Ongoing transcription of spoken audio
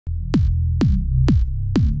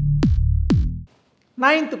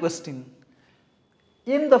9th question.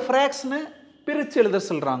 இந்த fraction பிரிச்சு எழுத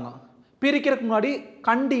சொல்றாங்க. பிரிக்கிறதுக்கு முன்னாடி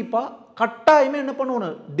கண்டிப்பா கட்டாயமே என்ன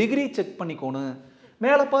பண்ணணும்? டிகிரி செக் பண்ணிக்கணும்.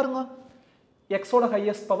 மேல பாருங்க. x ஓட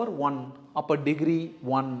highest power 1. அப்ப டிகிரி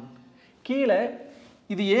 1. கீழ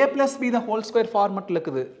இது a plus b the whole square ஃபார்மட்ல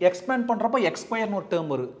இருக்குது. எக்ஸ்பேண்ட் பண்றப்ப x ஸ்கொயர்னு ஒரு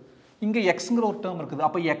டேர்ம் வரும். இங்க xங்கற ஒரு டேர்ம் இருக்குது.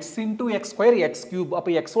 அப்ப x into x square x cube.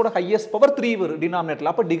 அப்ப x ஓட highest power 3 வரும்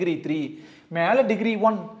டினாமினேட்டர்ல. அப்ப டிகிரி 3. மேல டிகிரி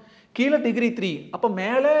 1. கீழ டிகிரி 3. அப்ப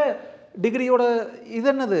மேல டிகிரியோட இது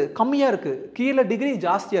என்னது? கம்மியா இருக்கு. கீழ டிகிரி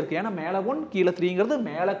ஜாஸ்தியா இருக்கு. ஏன்னா மேல 1 கீழ 3ங்கிறது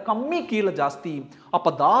மேல கம்மி கீழ ஜாஸ்தி.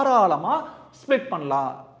 அப்ப தாராளமா ஸ்ப்ளிட்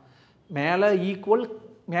பண்ணலாம். மேல ஈக்குவல்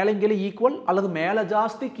மேலங்கீழ ஈக்குவல் அல்லது மேல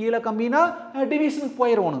ஜாஸ்தி கீழ கம்மினா டிவிஷனுக்கு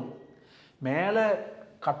போயிரணும். மேல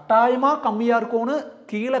கட்டாயமா கம்மியா இருக்கணும்,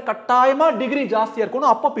 கீழ கட்டாயமா டிகிரி ஜாஸ்தியா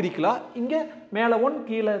இருக்கணும். அப்ப பிரிக்கலாம். இங்க மேல 1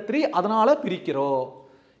 கீழ 3 அதனால பிரிக்கிறோம்.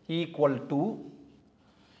 ஈக்குவல் டு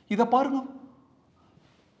இத பாருங்க.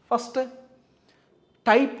 ஃபர்ஸ்ட்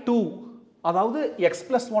டைப் 2 அதாவது x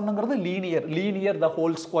plus 1ங்கிறது linear. Linear the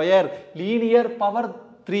whole square, linear power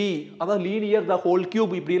 3 அதாவது லீனியர் the whole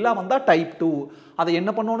cube இப்படி எல்லாம் வந்தா டைப் 2. அதை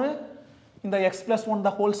என்ன பண்ணனும்? இந்த x plus 1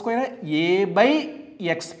 the whole square a by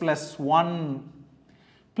x plus 1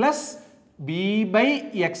 plus b by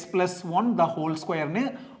x plus 1 the whole square னு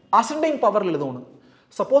ascending power எழுதணும்.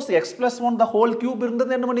 Suppose x plus 1 the whole cube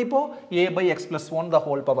இருந்தது என்ன பண்ணிப்போம்? a by x plus 1 the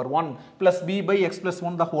whole power 1 plus b by x plus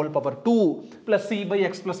 1 the whole power 2 plus c by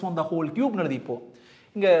x plus 1 the whole cube எழுதிப்போம்.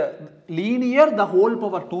 இங்க linear the whole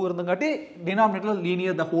power 2 இருந்தங்காட்டி டினாமினேட்டர்ல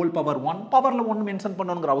linear the whole power 1 பவர்ல 1 mention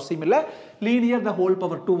பண்ணணும்ங்கற அவசியம் இல்ல. Linear the whole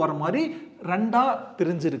power 2 வர மாதிரி ரெண்டா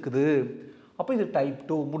பிரிஞ்சு இருக்குது. அப்ப இது டைப்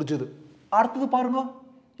 2 முடிஞ்சது. அடுத்து பாருங்க.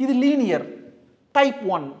 இது லீனியர் டைப்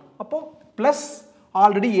 1. அப்போ பிளஸ்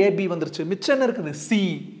ஆல்ரெடி ab வந்துருச்சு. மிச்சம் என்ன இருக்குது?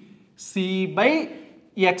 c by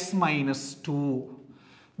x minus 2.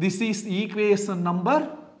 This is equation number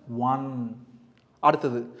 1.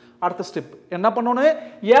 அடுத்த ஸ்டெப் என்ன பண்ணனும்?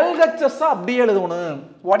 LHS அப்படியே எழுதணும்.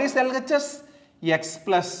 What is LHS? x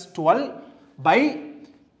plus 12 by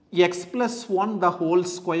x plus 1 the whole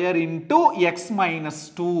square into x minus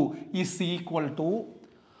 2 is equal to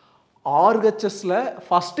RHSல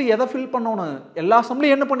first எதை ஃபில் பண்ணனும்? எல்லா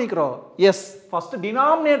சம்லயும் என்ன பண்ணிக்கிறோம்? எஸ் ஃபர்ஸ்ட்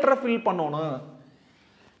டினாமினேட்டரை ஃபில் பண்ணனும்.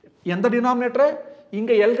 எந்த டினாமினேட்டர்?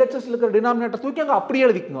 இங்க LHSல இருக்கிற டினாமினேட்டர் தூக்கி அங்க அப்படியே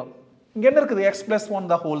எழுதிக்கங்க. இங்க என்ன இருக்குது? x plus 1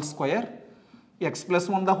 the whole square. x plus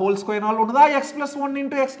 1 the whole square நால ஒண்ணுதா? x plus 1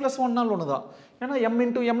 into x plus 1 நால ஒண்ணுதா? ஏன்னா m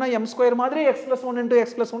into m னா m square மாதிரி x plus 1 into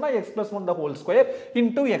x plus 1 னா x plus 1 the whole square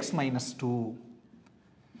into x minus 2.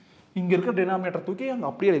 இங்க இருக்க டினாமினேட்டர் தூக்கி அங்க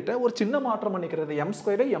அப்படியே எழுதிட்ட. ஒரு சின்ன மாற்றம் பண்ணிக்கிறது. m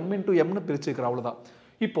ஸ்கொயரை m into m னு பிரிச்சுக்கிற அவ்வளவுதான்.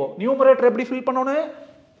 இப்போ நியூமரேட்டர் எப்படி ஃபில் பண்ணனும்?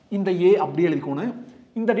 இந்த a அப்படியே எழுதிக்கணும்.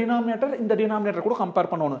 இந்த டினாமினேட்டர் கூட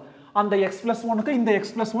கம்பேர் பண்ணனும். அந்த x plus 1க்கு இந்த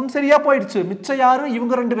x plus 1 சரியா போயிடுச்சு. மிச்சம் யாரு?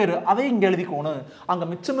 இவங்க ரெண்டு பேர். அதை இங்க எழுதிக்கணும். அங்க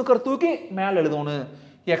மிச்சம் இருக்கிற தூக்கி மேல எழுதணும்.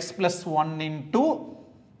 x plus 1 into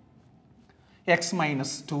x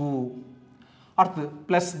minus 2. அடுத்து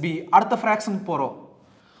plus b. அடுத்த fraction போறோம்.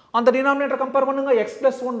 அந்த டினாமினேட்டர் கம்பேர் பண்ணுங்க. x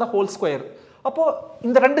plus 1 the whole square. அப்போ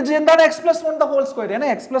இந்த ரெண்டு சேர்ந்தானே x plus 1 the whole square. ஏன்னா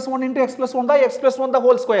x plus 1 into x plus 1 தான் x plus 1 the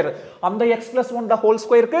whole square. அந்த x plus 1 the whole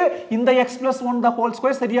squareக்கு இந்த x plus 1 the whole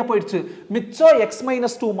square சரியா போயிடுச்சு. மிச்சம் x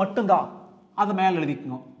minus 2 மட்டும்தான். அதை மேல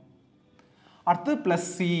எழுதிக்கங்க. அடுத்து plus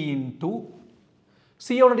c into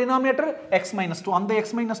c ஓட டினாமினேட்டர் x minus 2. அந்த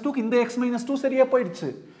x minus 2க்கு இந்த x minus 2 சரியா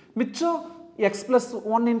போயிடுச்சு. மிச்சம் x plus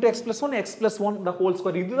 1 into x plus 1 x plus 1 the whole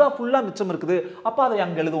square. இதுதான் ஃபுல்லா மிச்சம் இருக்குது. அப்ப அதை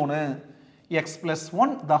அங்க எழுதணும். x plus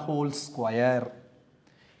 1 the whole square.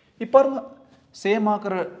 இப்போ சேம்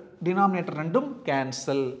ஆக்குற டினாமினேட்டர் ரெண்டும்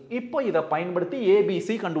கேன்சல். இப்போ இதை பயன்படுத்தி ABC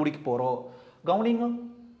கண்டுபிடிக்க போறோம். கவனிங்க.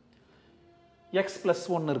 x plus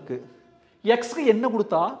 1 இருக்கு. xக்கு என்ன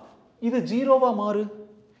கொடுத்தா இது 0வா மாறு.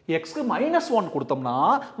 xக்கு -1 கொடுத்தோம்னா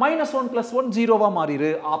 -1 plus 1 0வா மாறிரு.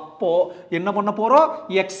 அப்போ என்ன பண்ண போறோம்?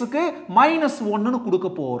 xக்கு -1 னு கொடுக்க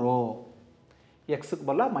போறோம். xக்கு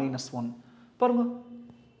பதிலா -1. பாருங்க.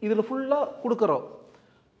 இதுல ஃபுல்லா கொடுக்கறோம்.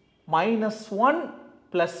 -1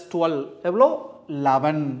 plus 12 எவ்வளோ?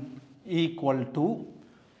 11 equal to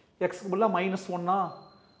xக்கு பதிலா -1 னா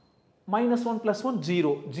 -1 plus 1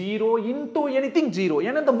 0. 0 into anything 0.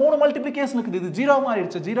 ஏன்னா இந்த மூணு மல்டிப்ளிகேஷன் இருக்குது. இது 0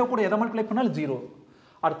 மாறிடுச்சு. 0 கூட எதை மல்டிப்ளை பண்ணாலும் 0.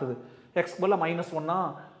 அடுத்தது x பதிலா -1 னா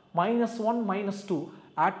 -1 -2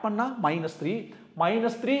 ஆட் பண்ணா -3.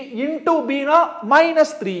 -3 into b னா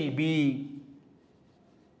 -3b.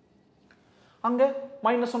 அங்க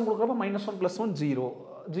 -1 கொடுக்கறப்ப -1 plus 1 0.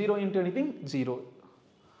 0 into anything 0.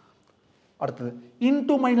 அடுத்தது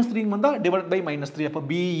into -3 வந்தா divided by -3. அப்ப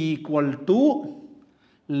b equal to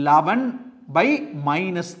 11 by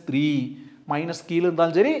 -3. Minus கீழே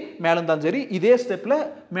இருந்தாலும் சரி மேலே இருந்தாலும் சரி இதே ஸ்டெப்பில்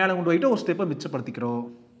மேலே கொண்டு போயிட்டு ஒரு ஸ்டெப்பை மிச்சப்படுத்திக்கிறோம்.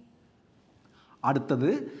 அடுத்தது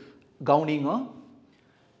கவுனிங்க.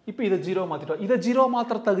 இப்போ இதை 0 மாற்றிட்டோம். இதை 0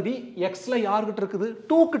 மாத்திர தகுதி எக்ஸில் யார்கிட்ட இருக்குது?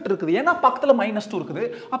 2 கிட்ட இருக்குது. ஏன்னா பக்கத்தில் -2 இருக்குது.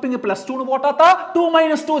 அப்போ இங்கே +2ன்னு போட்டா தான் 2 -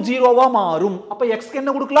 2 0வா மாறும். அப்போ எக்ஸ்க்கு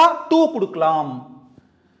என்ன கொடுக்கலாம்? 2 கொடுக்கலாம்.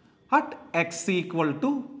 At X equal to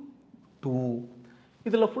 2.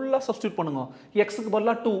 இதில் ஃபுல்லாக சப்ஸ்டியூட் பண்ணுங்க. எக்ஸுக்கு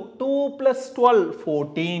பதிலாக 2. 2 + 12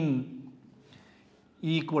 14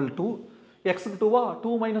 ஈக்குவல் டு எக்ஸுக்கு 2வா?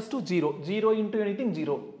 2 - 2 0. 0 இன்ட்டு எனிதிங்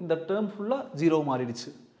 0. இந்த டேர்ம் ஃபுல்லாக 0 மாறிடுச்சு.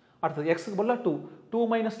 அடுத்தது எக்ஸுக்கு பதிலாக 2. 2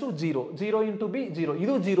 - 2 0. 0 இன்ட்டு பி 0.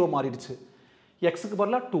 இது 0 மாறிடுச்சு. எக்ஸுக்கு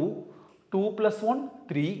பதிலாக 2. 2 + 1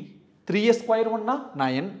 3. 3 ஸ்கொயர் 1னா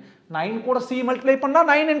 9. 9 கூட சி மல்டிப்ளை பண்ணால்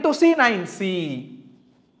 9 இன்ட்டு சி 9c.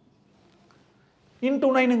 இன்ட்டு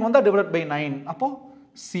 9 இங்கே வந்தால் டிவைட் பை 9. அப்போ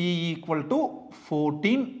சி ஈக்குவல் டு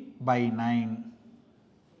 14/9.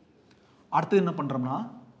 அடுத்து என்ன பண்ணுறோம்னா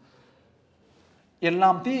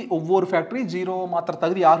எல்லாத்தையும் ஒவ்வொரு ஃபேக்டரி 0 மாத்திர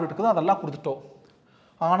தகுதி யார் இருக்குதோ அதெல்லாம் கொடுத்துட்டோம்.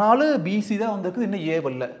 ஆனாலும் பிசி தான் வந்திருக்குது, இன்னும் ஏ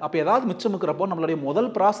வரல. அப்போ ஏதாவது மிச்சம் இருக்கிறப்போ நம்மளுடைய முதல்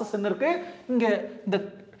ப்ராசஸ் என்ன இருக்குது? இங்கே இந்த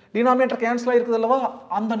டினாமினேட்டர் கேன்சல் ஆகிருக்குது அல்லவா,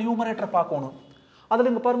 அந்த நியூமரேட்டரை பார்க்கணும். அதில்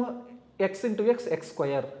இங்கே பாருங்கள், X into X X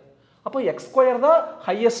square. அப்போ எக்ஸ் ஸ்கொயர் தான்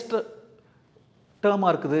ஹையஸ்ட்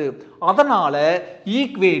டேர்மாக இருக்குது. அதனால்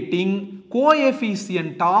equating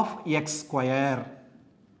coefficient of X square.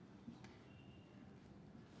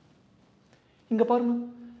 இங்க பாருங்க,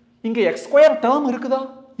 இங்க எக்ஸ் ஸ்கொயர் டேர்ம் இருக்குதா?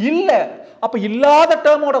 இல்ல. அப்ப இல்லாத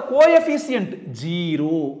டேர்மோட கோஎஃபிஷியன்ட்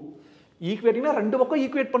 0. ஈக்குவேட்டிங்னா ரெண்டு பக்கம்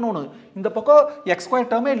ஈக்குவேட் பண்ணணும். இந்த பக்கம் எக்ஸ் ஸ்கொயர்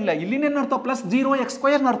டேர்மே இல்ல. இல்லைன்னு என்ன அர்த்தம்? +0 எக்ஸ்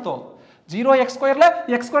ஸ்கொயர்னு அர்த்தம். 0 எக்ஸ் ஸ்கொயர்ல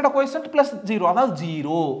எக்ஸ் ஸ்கொயரோட கோஎஃபிஷியன்ட் +0, அதாவது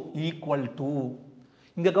 0 ஈக்குவல் டு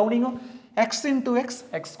இங்க கவுனிங்க X into X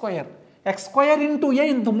X square, X square into ஏ,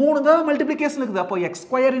 இந்த மூணு தான் மல்டிப்ளிகேஷன் இருக்குது. அப்போ X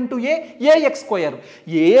square into A, A X square.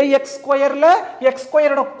 A X ஸ்கொயர்ல X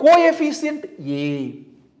ஸ்கொயரோட கோஎஃபிஷியன்ட் ஏ.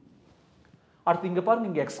 அடுத்து இங்க பாருங்க,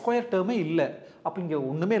 இங்க எக்ஸ் ஸ்கொயர் டேர்மே இல்லை. அப்போ இங்க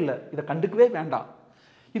ஒண்ணுமே இல்லை, இதை கண்டுக்கவே வேண்டாம்.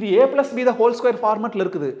 இது a + b ஹோல் ஸ்கொயர் ஃபார்மேட்ல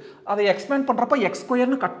இருக்குது. அதை எக்ஸ்பேண்ட் பண்றப்ப எக்ஸ்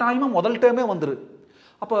ஸ்கொயர்னு கட்டாயமா முதல் டேர்மே வந்துரு.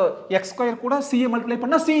 அப்போ எக்ஸ் ஸ்கொயர் கூட c மல்டிப்ளை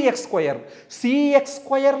பண்ணா c X square. c X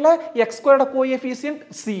ஸ்கொயர்ல X ஸ்கொயரோட கோஎஃபிஷியன்ட்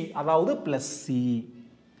c, அதாவது +c.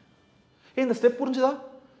 இந்த ஸ்டெப் புரிஞ்சுதா?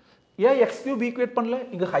 ஏன் x³ ஈக்குவேட் பண்ணல?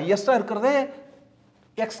 இங்க ஹையஸ்டா இருக்கிறதே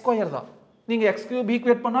எக்ஸ் ஸ்கொயர் தான். நீங்க x³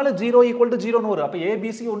 ஈக்குவேட் பண்ணாலும் 0 = 0ன்னு வரும். அப்போ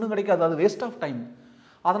abc ஒன்றும் கிடைக்காது, அது வேஸ்ட் ஆஃப் டைம்.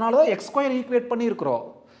 அதனால தான் எக்ஸ் ஸ்கொயர் ஈக்குவேட் பண்ணி இருக்கிறோம்.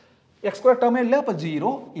 எக்ஸ் ஸ்கொயர் டேர்மே இல்லை. அப்போ 0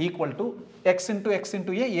 = x × x ×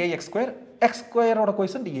 a, a x square. X ஸ்கொயரோட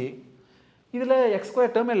கோஎஃபிஷியன்ட் a. இதில் எக்ஸ்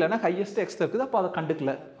ஸ்கொயர் டேர்மே இல்லைன்னா ஹையஸ்ட் எக்ஸ் இருக்குது. அப்போ அதை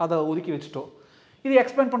கண்டுக்கல, அதை ஒதுக்கி வச்சுட்டோம். இது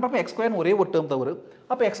எக்ஸ்பேண்ட் பண்ணுறப்ப எக்ஸ் ஸ்கொயர் ஒரே ஒரு டேர்ம் தான் வரும்.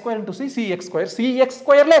 அப்போ X square × c X square. C X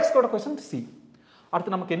ஸ்கொயரில் X ஸ்கொயரோட கோஎஃபிஷியன்ட் c.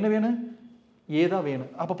 அடுத்து நமக்கு என்ன வேணும்? a தான்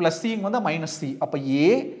வேணும். அப்போ +c வந்தால் -c. அப்போ a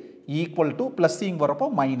 = +c வரப்போ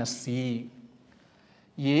 -c.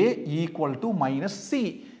 a = -c.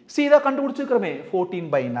 c தான் கண்டுபிடிச்சிருக்கிறோமே,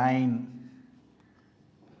 14/9.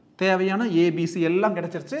 தேவையான abc எல்லாம்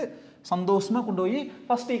கிடைச்சிருச்சு. சந்தோஷமா கொண்டு போய்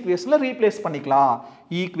ஃபர்ஸ்ட் ஈக்குவேஷன்ல ரீப்ளேஸ் பண்ணிக்கலாம்.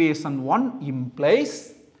 Equation 1 implies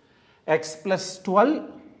x + 12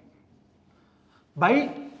 by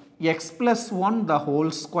x + 1 the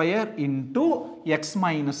whole square into x -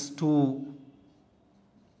 2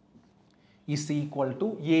 is equal to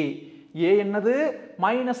a. a என்னது?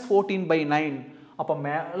 -14/9. அப்ப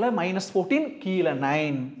மேல -14, கீழே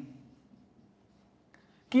 9.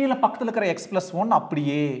 கீழே பக்கத்தில் இருக்கிற x + 1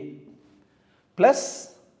 அப்படியே பிளஸ்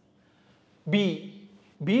b.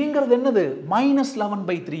 bங்கிறது என்னது?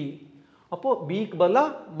 -11/3. அப்போ bக்கு பதிலா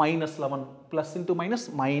 -11, பிளஸ் இன்டு மைனஸ்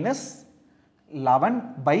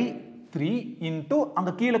 -11/3 இன்டு அங்க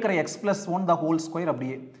கீழே இருக்கிற x + 1 the whole square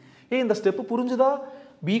அப்படியே. இந்த ஸ்டெப் புரிஞ்சுதா?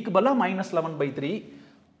 bக்கு பதிலா -11/3,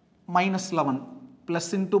 -11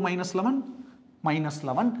 பிளஸ் இன்டு -11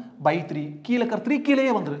 -11/3. கீழே இருக்கிற 3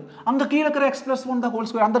 கீழேயே வந்துரு. அங்க கீழே இருக்கிற x + 1 the whole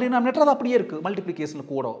square, அந்த டினாமினேட்டர் அது அப்படியே இருக்கு மல்டிப்ளிகேஷன்ல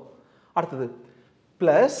கூட. அடுத்தது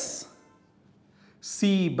பிளஸ் c/,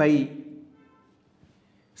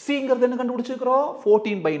 cங்கிறது என்ன கண்டுபிடிச்சிருக்கிறோம்?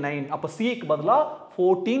 14/9. அப்ப cக்கு பதிலா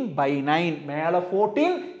 14/9. மேல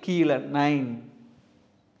 14, கீழே 9.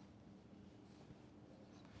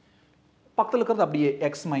 பக்கத்துல இருக்கிறது அப்படியே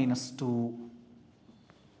x - 2.